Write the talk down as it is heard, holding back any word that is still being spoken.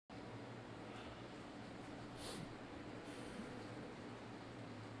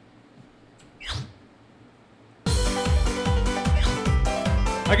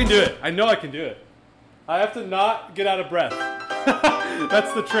I can do it. I know I can do it. I have to not get out of breath.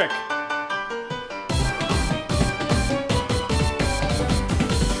 That's the trick.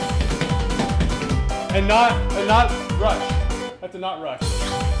 And not rush. I have to not rush.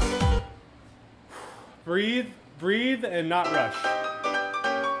 Breathe and not rush.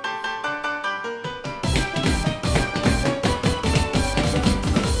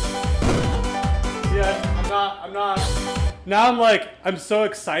 Yeah, I'm not. Now I'm like, I'm so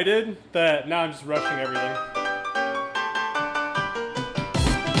excited that now I'm just rushing everything.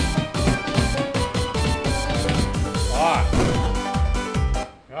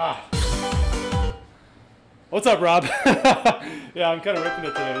 What's up, Rob? Yeah, I'm kind of ripping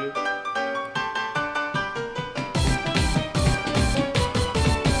it today, dude.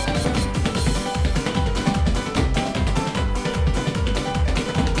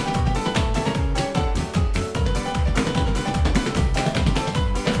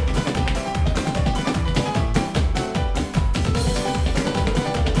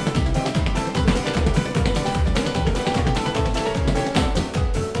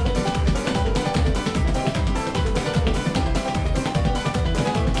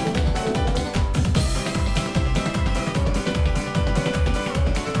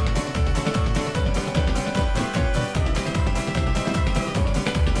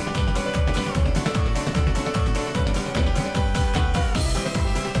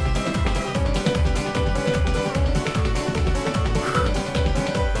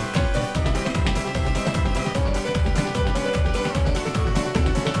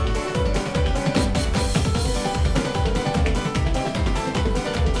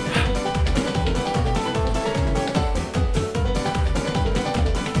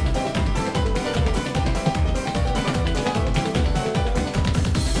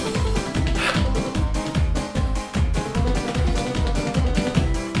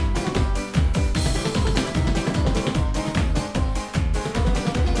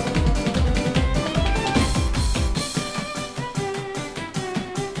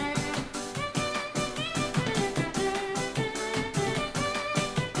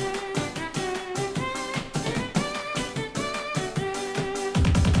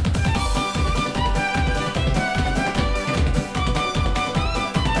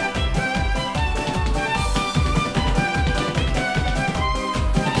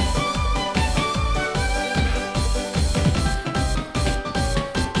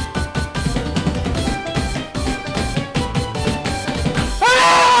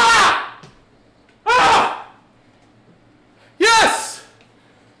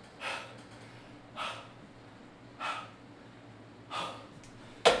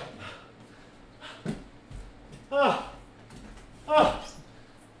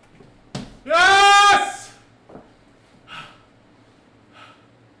 Yes!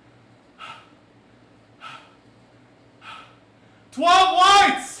 12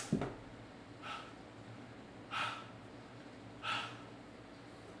 whites!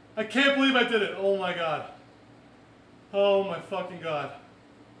 I can't believe I did it. Oh my God. Oh my fucking God.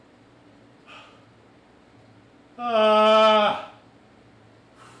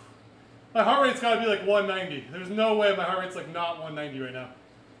 My heart rate's gotta be like 190. There's no way my heart rate's like not 190 right now.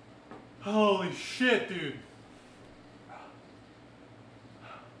 Holy shit, dude.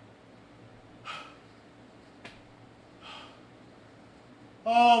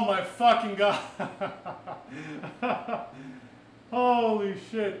 Oh my fucking God. Holy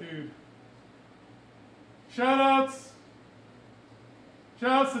shit, dude. Shoutouts to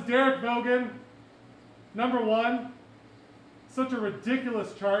DVogan, #1. Such a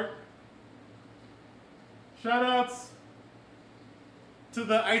ridiculous chart. Shoutouts to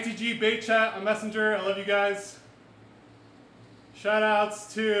the ITG bait chat on Messenger. I love you guys.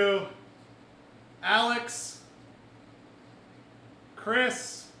 Shoutouts to Alex,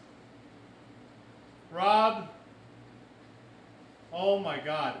 Chris, Rob. Oh my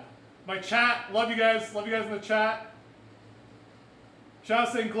God. My chat, love you guys. Love you guys in the chat.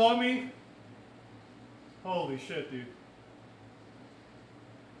 Shoutouts to Glow Me. Holy shit, dude.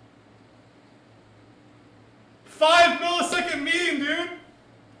 5 millisecond mean, dude.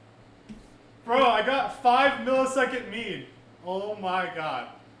 Bro, I got 5 millisecond mean. Oh my God.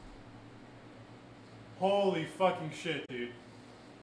 Holy fucking shit, dude.